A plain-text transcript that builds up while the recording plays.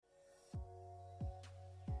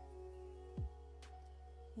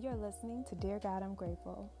You're listening to Dear God, I'm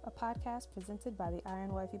Grateful, a podcast presented by the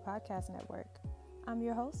Iron Wifey Podcast Network. I'm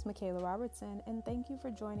your host, Michaela Robertson, and thank you for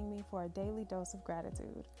joining me for a daily dose of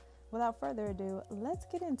gratitude. Without further ado, let's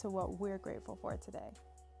get into what we're grateful for today.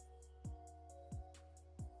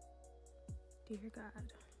 Dear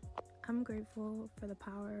God, I'm grateful for the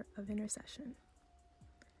power of intercession.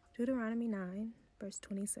 Deuteronomy 9, verse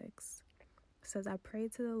 26 says, I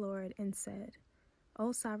prayed to the Lord and said,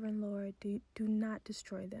 O sovereign Lord, do not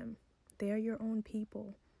destroy them. They are your own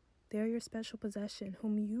people. They are your special possession,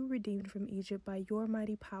 whom you redeemed from Egypt by your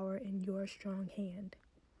mighty power and your strong hand.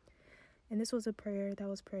 And this was a prayer that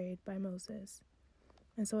was prayed by Moses.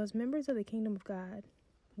 And so as members of the kingdom of God,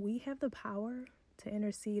 we have the power to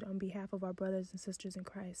intercede on behalf of our brothers and sisters in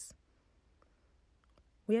Christ.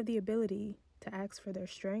 We have the ability to ask for their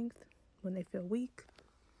strength when they feel weak,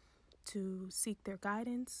 to seek their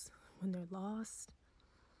guidance when they're lost,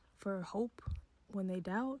 for hope when they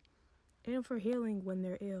doubt, and for healing when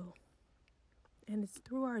they're ill. And it's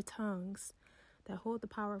through our tongues that hold the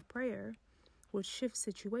power of prayer, which shifts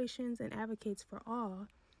situations and advocates for all,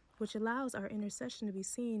 which allows our intercession to be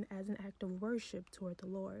seen as an act of worship toward the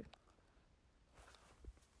Lord.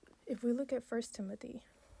 If we look at 1 Timothy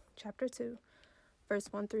chapter 2, verse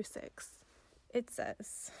 1 through 6, it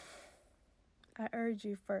says, I urge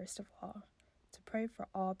you first of all to pray for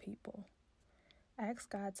all people.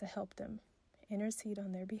 Ask God to help them, intercede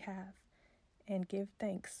on their behalf, and give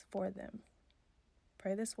thanks for them.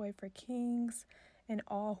 Pray this way for kings and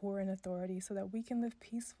all who are in authority so that we can live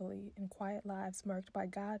peacefully in quiet lives marked by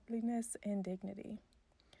godliness and dignity.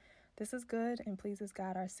 This is good and pleases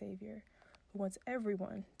God our Savior, who wants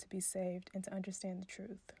everyone to be saved and to understand the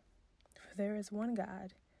truth. For there is one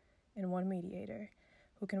God and one mediator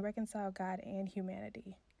who can reconcile God and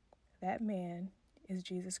humanity. That man is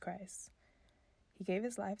Jesus Christ. He gave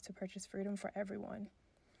his life to purchase freedom for everyone.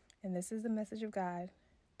 And this is the message of God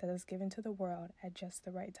that is given to the world at just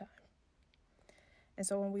the right time. And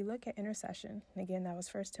so when we look at intercession, and again, that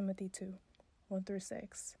was 1 Timothy 2, 1 through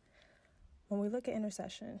 6. When we look at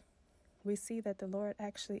intercession, we see that the Lord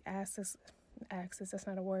actually asks us, that's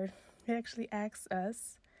not a word. He actually asks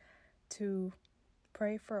us to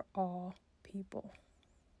pray for all people,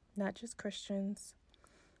 not just Christians,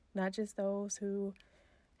 not just those who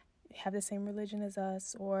have the same religion as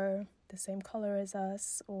us or the same color as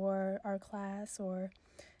us or our class or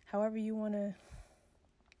however you want to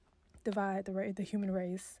divide the human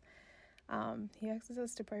race. He asks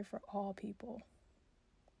us to pray for all people.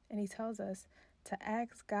 And he tells us to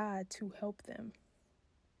ask God to help them.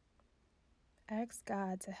 Ask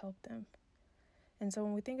God to help them. And so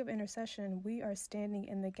when we think of intercession, we are standing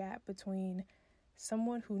in the gap between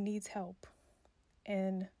someone who needs help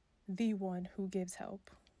and the one who gives help.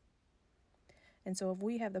 And so if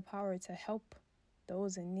we have the power to help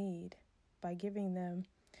those in need by giving them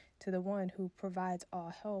to the one who provides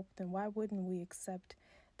all help, then why wouldn't we accept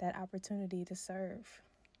that opportunity to serve?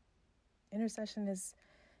 Intercession is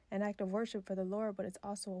an act of worship for the Lord, but it's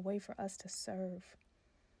also a way for us to serve.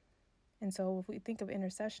 And so if we think of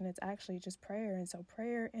intercession, it's actually just prayer. And so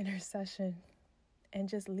prayer, intercession, and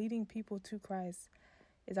just leading people to Christ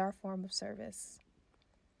is our form of service.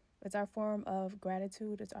 It's our form of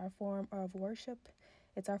gratitude. It's our form of worship.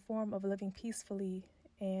 It's our form of living peacefully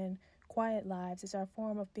and quiet lives. It's our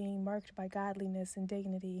form of being marked by godliness and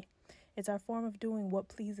dignity. It's our form of doing what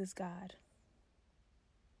pleases God.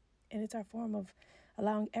 And it's our form of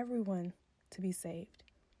allowing everyone to be saved,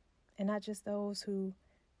 and not just those who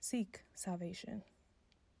seek salvation.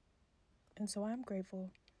 And so I'm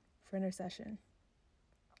grateful for intercession.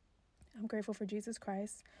 I'm grateful for Jesus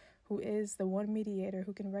Christ, who is the one mediator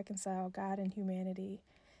who can reconcile God and humanity,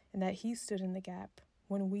 and that he stood in the gap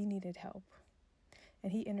when we needed help.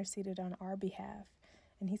 And he interceded on our behalf,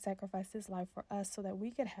 and he sacrificed his life for us so that we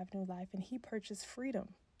could have new life, and he purchased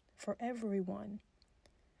freedom for everyone.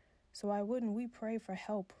 So why wouldn't we pray for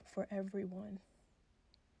help for everyone?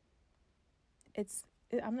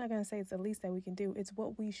 I'm not going to say it's the least that we can do. It's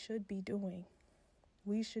what we should be doing.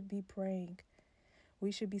 We should be praying.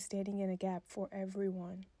 We should be standing in a gap for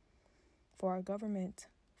everyone, for our government,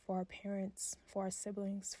 for our parents, for our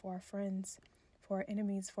siblings, for our friends, for our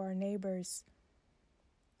enemies, for our neighbors,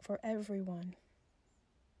 for everyone.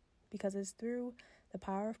 Because it's through the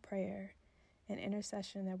power of prayer and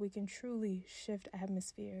intercession that we can truly shift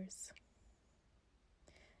atmospheres.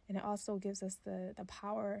 And it also gives us the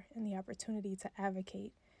power and the opportunity to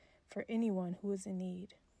advocate for anyone who is in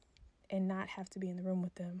need and not have to be in the room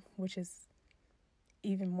with them, which is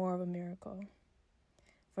even more of a miracle.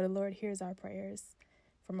 For the Lord hears our prayers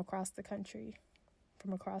from across the country,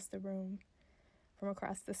 from across the room, from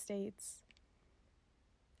across the states,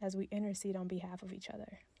 as we intercede on behalf of each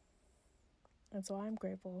other. And so I'm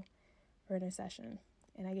grateful for intercession,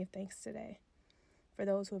 and I give thanks today for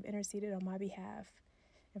those who have interceded on my behalf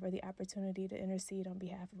and for the opportunity to intercede on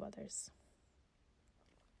behalf of others.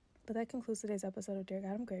 But that concludes today's episode of Dear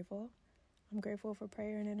God, I'm Grateful. I'm grateful for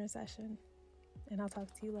prayer and intercession, and I'll talk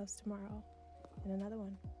to you loves tomorrow in another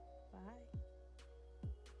one. Bye.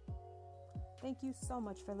 Thank you so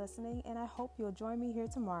much for listening, and I hope you'll join me here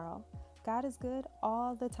tomorrow. God is good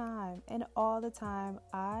all the time, and all the time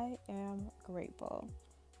I am grateful.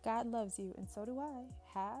 God loves you, and so do I.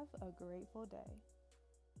 Have a grateful day.